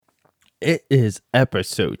It is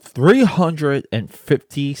episode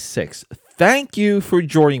 356. Thank you for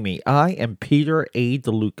joining me. I am Peter A.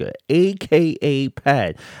 DeLuca, aka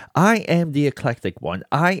Pad. I am the eclectic one.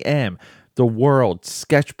 I am the world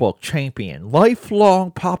sketchbook champion,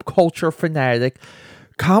 lifelong pop culture fanatic,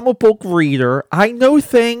 comic book reader. I know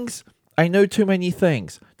things. I know too many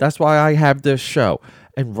things. That's why I have this show.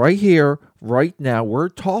 And right here, right now, we're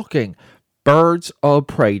talking Birds of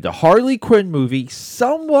Prey, the Harley Quinn movie,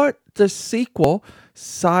 somewhat the sequel,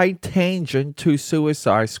 side tangent to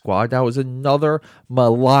Suicide Squad. That was another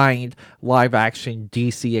maligned live action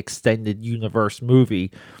DC Extended Universe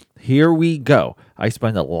movie. Here we go. I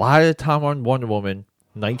spent a lot of time on Wonder Woman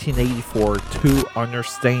 1984 to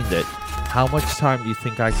understand it. How much time do you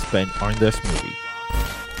think I spent on this movie?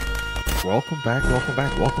 Welcome back.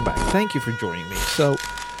 Thank you for joining me. So,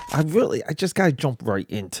 I just gotta jump right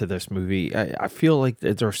into this movie. I feel like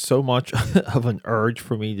there's so much of an urge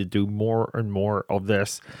for me to do more and more of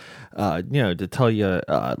this, to tell you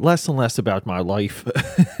less and less about my life,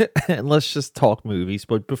 and let's just talk movies.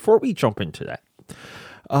 But before we jump into that,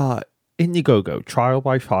 Indiegogo, Trial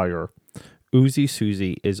by Fire, Uzi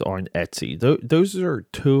Susie is on Etsy. Those are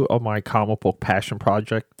two of my comic book passion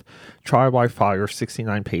project. Trial by Fire,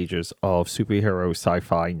 69 pages of superhero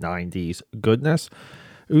sci-fi 90s goodness.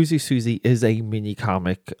 Uzi Susie is a mini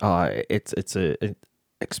comic. It's an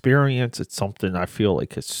experience. It's something I feel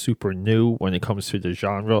like is super new when it comes to the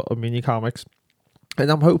genre of mini comics. And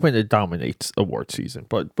I'm hoping it dominates award season.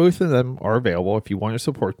 But both of them are available. If you want to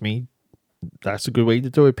support me, that's a good way to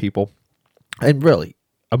do it, people. And really,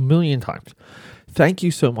 a million times, thank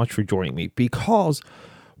you so much for joining me, because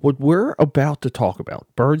what we're about to talk about,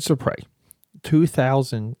 Birds of Prey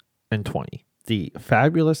 2020, the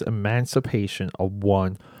fabulous emancipation of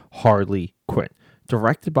one Harley Quinn,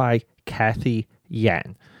 directed by Cathy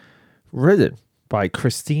Yan, written by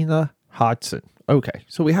Christina Hodson. Okay,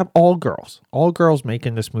 so we have all girls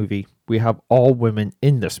making this movie. We have all women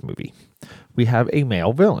in this movie. We have a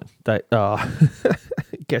male villain that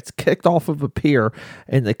gets kicked off of a pier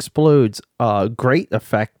and explodes. Great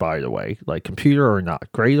effect, by the way, like computer or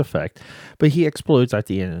not, great effect. But he explodes at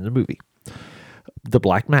the end of the movie. The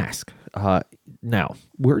Black Mask. Now,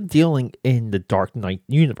 we're dealing in the Dark Knight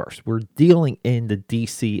universe. We're dealing in the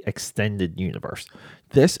DC Extended Universe.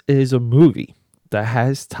 This is a movie that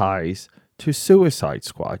has ties to Suicide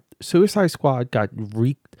Squad. Suicide Squad got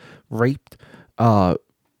raped,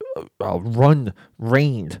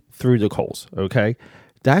 rained through the coals, okay?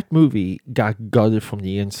 That movie got gutted from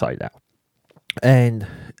the inside out. And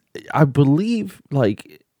I believe,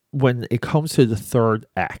 like, when it comes to the third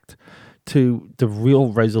act, to the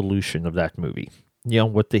real resolution of that movie,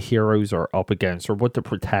 what the heroes are up against or what the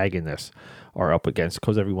protagonists are up against,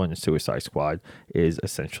 because everyone in Suicide Squad is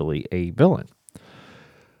essentially a villain.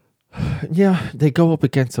 Yeah, they go up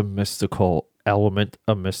against a mystical element,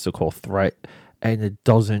 a mystical threat, and it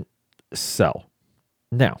doesn't sell.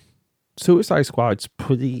 Now, Suicide Squad's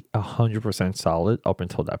pretty 100% solid up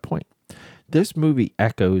until that point. This movie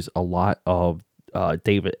echoes a lot of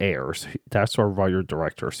David Ayers. That's our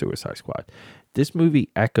writer-director of Suicide Squad. This movie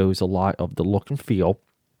echoes a lot of the look and feel,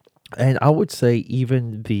 and I would say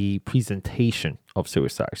even the presentation of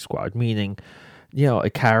Suicide Squad, meaning, a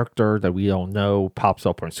character that we don't know pops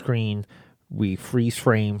up on screen, we freeze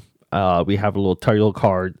frame, we have a little title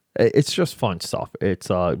card. It's just fun stuff. It's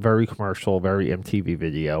very commercial, very MTV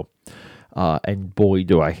video, and boy,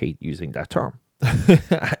 do I hate using that term.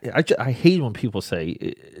 I hate when people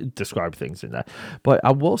describe things in that, but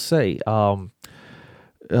I will say,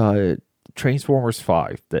 Transformers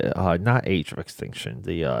 5, not Age of Extinction,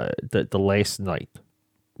 the Last Night,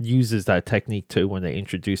 uses that technique too when they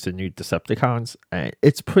introduce the new Decepticons, and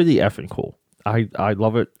it's pretty effing cool. I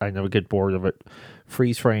love it. I never get bored of it.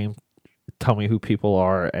 Freeze frame, tell me who people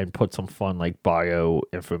are, and put some fun like bio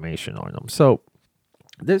information on them. So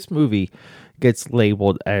this movie gets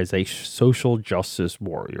labeled as a social justice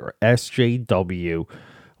warrior, SJW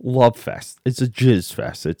love fest. It's a jizz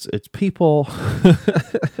fest. It's people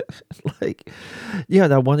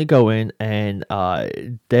that want to go in and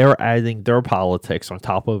they're adding their politics on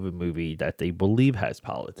top of a movie that they believe has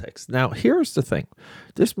politics. Now, here's the thing.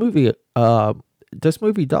 This movie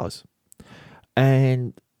does.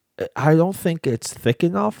 And I don't think it's thick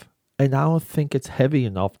enough, and I don't think it's heavy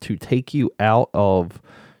enough to take you out of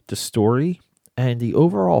the story and the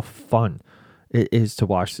overall fun it is to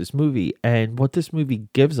watch this movie, and what this movie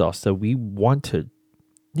gives us that we wanted,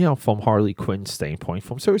 from Harley Quinn's standpoint,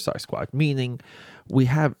 from Suicide Squad, meaning we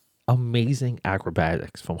have amazing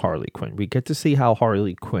acrobatics from Harley Quinn. We get to see how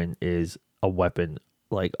Harley Quinn is a weapon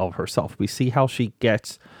like of herself. We see how she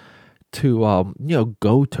gets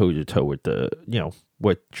go toe to toe with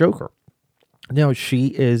with Joker. She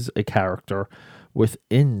is a character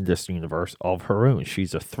within this universe of her own.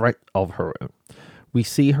 She's a threat of her own. We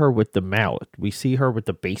see her with the mallet. We see her with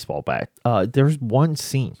the baseball bat. There's one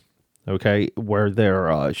scene, okay,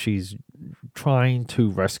 where she's trying to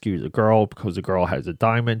rescue the girl because the girl has a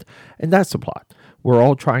diamond, and that's the plot. We're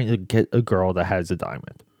all trying to get a girl that has a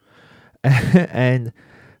diamond, and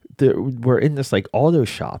we're in this like auto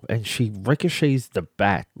shop, and she ricochets the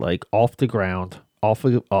bat like off the ground, off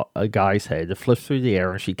of a guy's head. It flips through the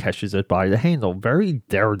air, and she catches it by the handle. Very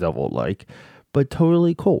Daredevil like, but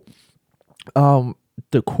totally cool.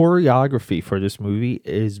 The choreography for this movie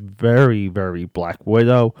is very, very Black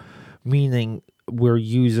Widow, meaning we're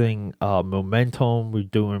using momentum. We're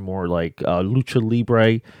doing more like lucha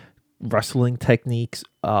libre wrestling techniques.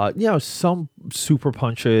 Some super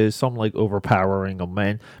punches, some like overpowering of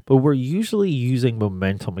men, but we're usually using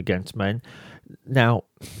momentum against men. Now,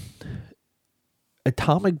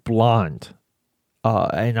 Atomic Blonde,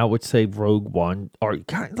 and I would say Rogue One are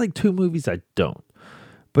kind of like two movies that don't,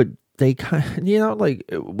 but they kind of, like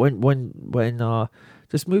when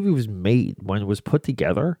this movie was made, when it was put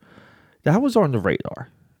together, that was on the radar,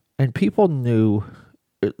 and people knew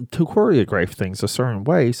to choreograph things a certain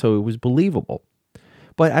way, so it was believable.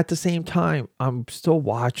 But at the same time, I'm still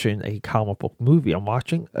watching a comic book movie. I'm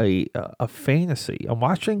watching a fantasy. I'm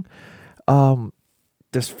watching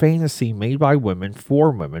this fantasy made by women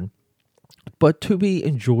for women, but to be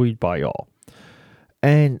enjoyed by all.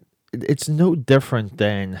 And it's no different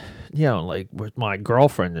than, like with my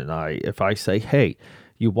girlfriend and I, if I say, hey,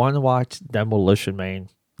 you want to watch Demolition Man?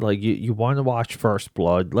 Like, you want to watch First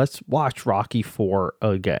Blood? Let's watch Rocky 4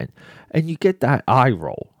 again. And you get that eye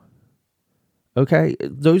roll. Okay?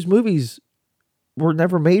 Those movies were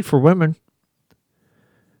never made for women.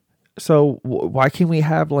 So why can't we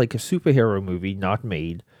have like a superhero movie not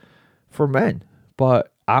made for men?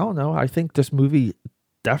 But I don't know. I think this movie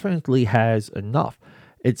definitely has enough.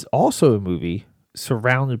 It's also a movie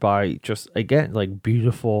surrounded by just, again, like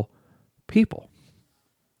beautiful people.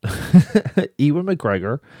 Ewan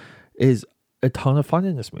McGregor is a ton of fun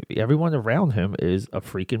in this movie. Everyone around him is a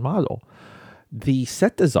freaking model. The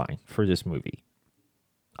set design for this movie,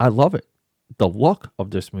 I love it. The look of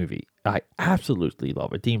this movie, I absolutely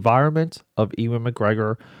love it. The environment of Ewan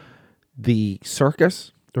McGregor, the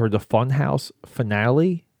circus or the funhouse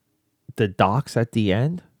finale, the docks at the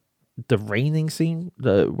end, the raining scene,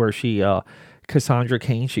 where Cassandra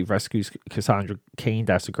Cain, she rescues Cassandra Cain.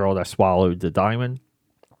 That's the girl that swallowed the diamond.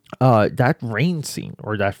 That rain scene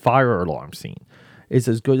or that fire alarm scene is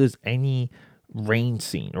as good as any rain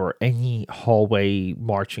scene or any hallway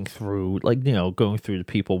marching through, like, going through the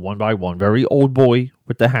people one by one. Very Old Boy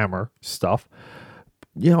with the hammer stuff.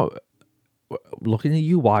 Looking at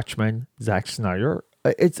you, Watchmen, Zack Snyder,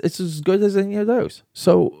 it's as good as any of those.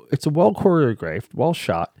 So it's a well choreographed, well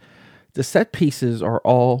shot. The set pieces are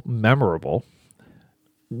all memorable.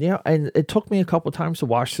 And it took me a couple times to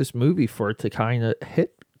watch this movie for it to kind of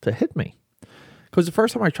hit me. Because the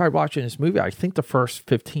first time I tried watching this movie, I think the first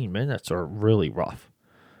 15 minutes are really rough.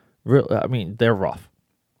 They're rough.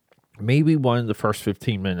 Maybe one of the first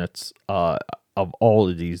 15 minutes of all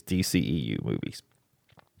of these DCEU movies.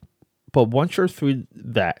 But once you're through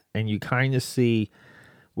that and you kind of see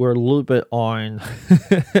we're a little bit on,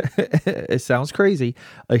 it sounds crazy,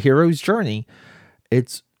 a hero's journey,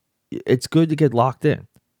 it's good to get locked in.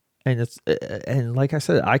 And like I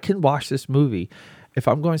said, I can watch this movie. If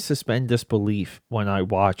I'm going to suspend disbelief when I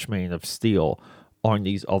watch Man of Steel on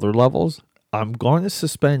these other levels, I'm going to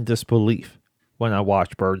suspend disbelief when I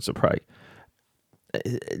watch Birds of Prey.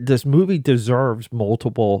 This movie deserves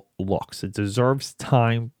multiple looks. It deserves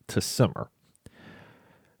time to simmer.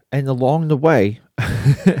 And along the way,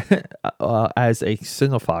 as a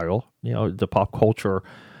cinephile, the pop culture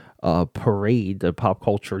parade, the pop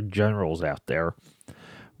culture generals out there,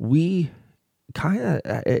 we kind of,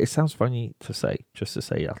 it sounds funny to say, just to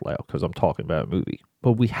say it out loud, because I'm talking about a movie,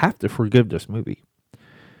 but we have to forgive this movie.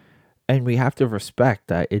 And we have to respect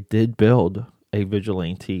that it did build a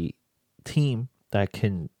vigilante team that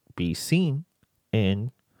can be seen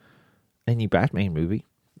in any Batman movie.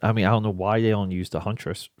 I mean, I don't know why they don't use the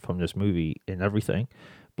Huntress from this movie in everything.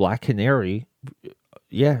 Black Canary,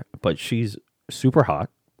 yeah, but she's super hot,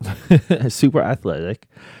 super athletic.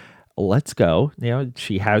 Let's go.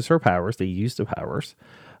 She has her powers. They use the powers.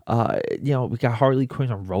 We got Harley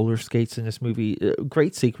Quinn on roller skates in this movie.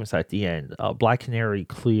 Great sequence at the end. Black Canary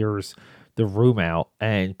clears the room out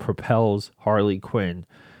and propels Harley Quinn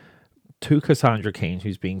to Cassandra Cain,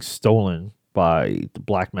 who's being stolen by the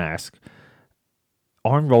Black Mask,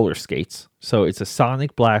 on roller skates. So it's a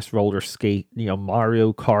Sonic Blast roller skate,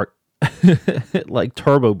 Mario Kart like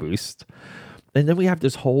turbo boost. And then we have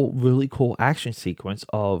this whole really cool action sequence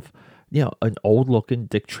of, an old looking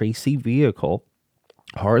Dick Tracy vehicle,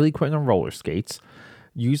 Harley Quinn on roller skates,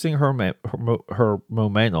 using her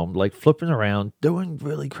momentum, like flipping around, doing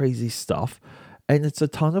really crazy stuff. And it's a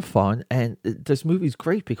ton of fun. And this movie's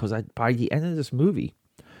great because by the end of this movie,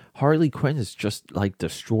 Harley Quinn is just like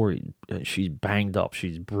destroyed. She's banged up.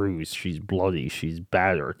 She's bruised. She's bloody. She's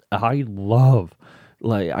battered. I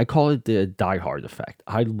call it the Die Hard effect.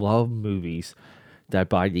 I love movies that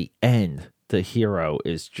by the end, the hero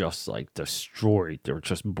is just like destroyed. They're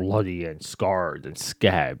just bloody and scarred and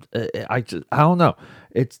scabbed. I don't know.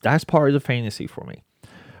 That's part of the fantasy for me.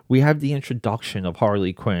 We have the introduction of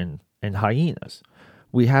Harley Quinn and hyenas.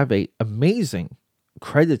 We have a amazing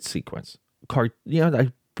credit sequence.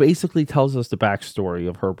 That basically tells us the backstory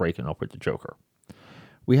of her breaking up with the Joker.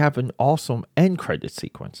 We have an awesome end credit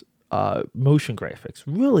sequence. Motion graphics,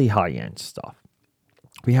 really high-end stuff.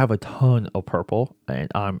 We have a ton of purple,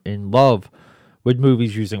 and I'm in love with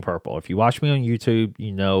movies using purple. If you watch me on YouTube,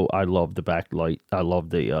 you know I love the backlight. I love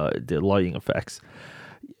the lighting effects.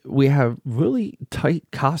 We have really tight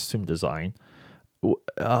costume design.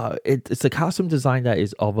 It's a costume design that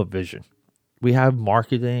is of a vision. We have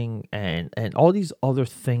marketing and all these other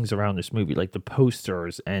things around this movie, like the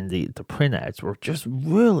posters and the print ads were just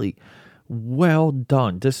really well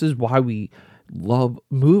done. This is why we love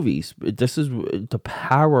movies. This is the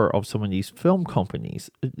power of some of these film companies,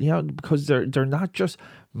 because they're not just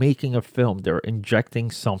making a film, they're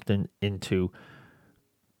injecting something into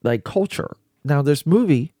like culture. Now this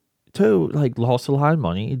movie too, like, lost a lot of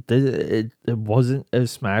money. It wasn't a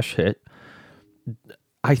smash hit.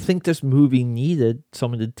 I think this movie needed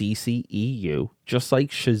some of the DCEU, just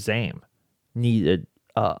like Shazam needed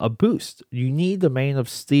a boost. You need the Man of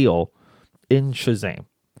Steel in Shazam.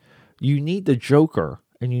 You need the Joker,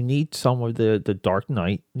 and you need some of the Dark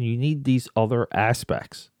Knight. You need these other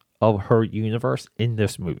aspects of her universe in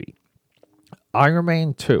this movie. Iron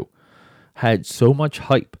Man 2 had so much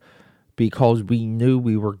hype because we knew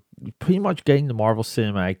we were pretty much getting the Marvel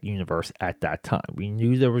Cinematic Universe at that time. We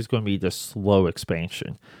knew there was going to be this slow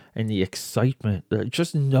expansion, and the excitement,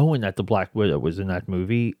 just knowing that the Black Widow was in that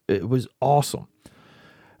movie, it was awesome.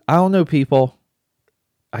 I don't know, people.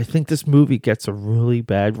 I think this movie gets a really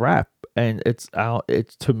bad rap, and it's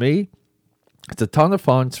to me, it's a ton of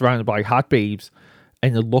fun, surrounded by hot babes,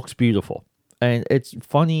 and it looks beautiful, and it's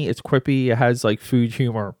funny, it's quippy, it has like food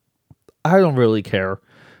humor. I don't really care.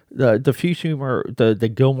 The food humor,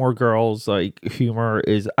 the Gilmore Girls like humor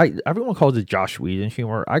is, everyone calls it Josh Whedon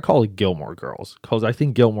humor. I call it Gilmore Girls because I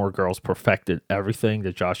think Gilmore Girls perfected everything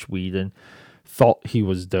that Josh Whedon thought he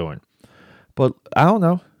was doing. But I don't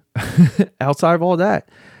know. Outside of all that,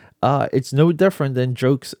 it's no different than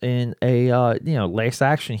jokes in a Last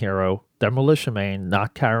Action Hero, Demolition Man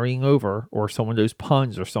not carrying over, or some of those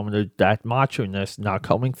puns, or some of that macho-ness not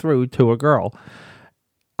coming through to a girl.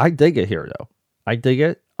 I dig it here though. I dig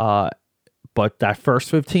it. But that first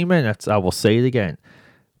 15 minutes, I will say it again,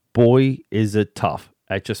 boy, is it tough.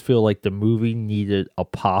 I just feel like the movie needed a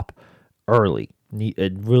pop early.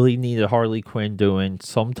 It really needed Harley Quinn doing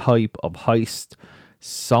some type of heist,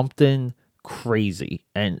 something crazy.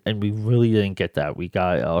 And we really didn't get that. We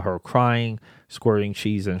got her crying, squirting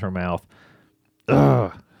cheese in her mouth.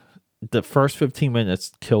 Ugh. The first 15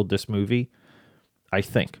 minutes killed this movie, I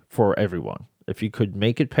think, for everyone. If you could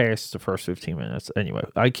make it past the first 15 minutes. Anyway,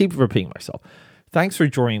 I keep repeating myself. Thanks for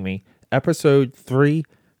joining me. Episode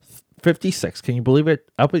 356. Can you believe it?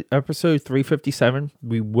 Episode 357.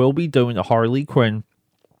 We will be doing a Harley Quinn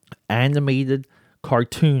animated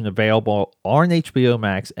cartoon available on HBO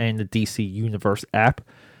Max and the DC Universe app.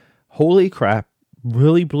 Holy crap.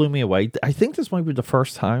 Really blew me away. I think this might be the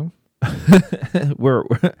first time we're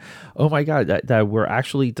oh my God, that we're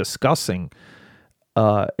actually discussing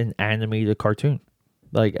an animated cartoon.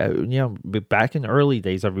 Like, back in the early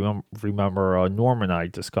days, I remember Norm and I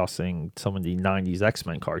discussing some of the 90s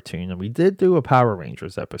X-Men cartoon, and we did do a Power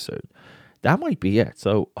Rangers episode. That might be it.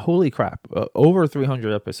 So, holy crap, over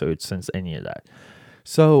 300 episodes since any of that.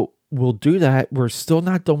 So, we'll do that. We're still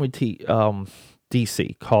not done with DC,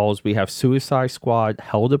 because we have Suicide Squad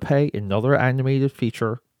Hell to Pay, another animated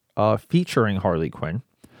feature featuring Harley Quinn.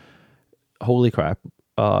 Holy crap.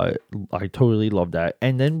 I totally love that.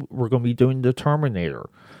 And then we're going to be doing the Terminator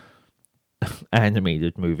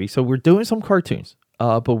animated movie. So we're doing some cartoons,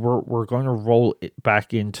 but we're going to roll it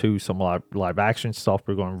back into some live action stuff.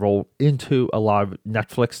 We're going to roll into a lot of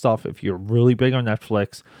Netflix stuff. If you're really big on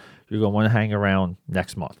Netflix, you're going to want to hang around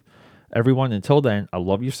next month. Everyone, until then, I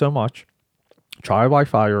love you so much. Trial by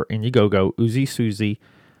Fire, Indiegogo, Uzi Suzy,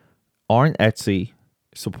 on Etsy.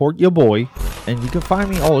 Support your boy. And you can find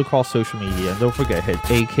me all across social media. And don't forget, hit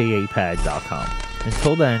akapad.com.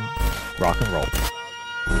 Until then, rock and roll.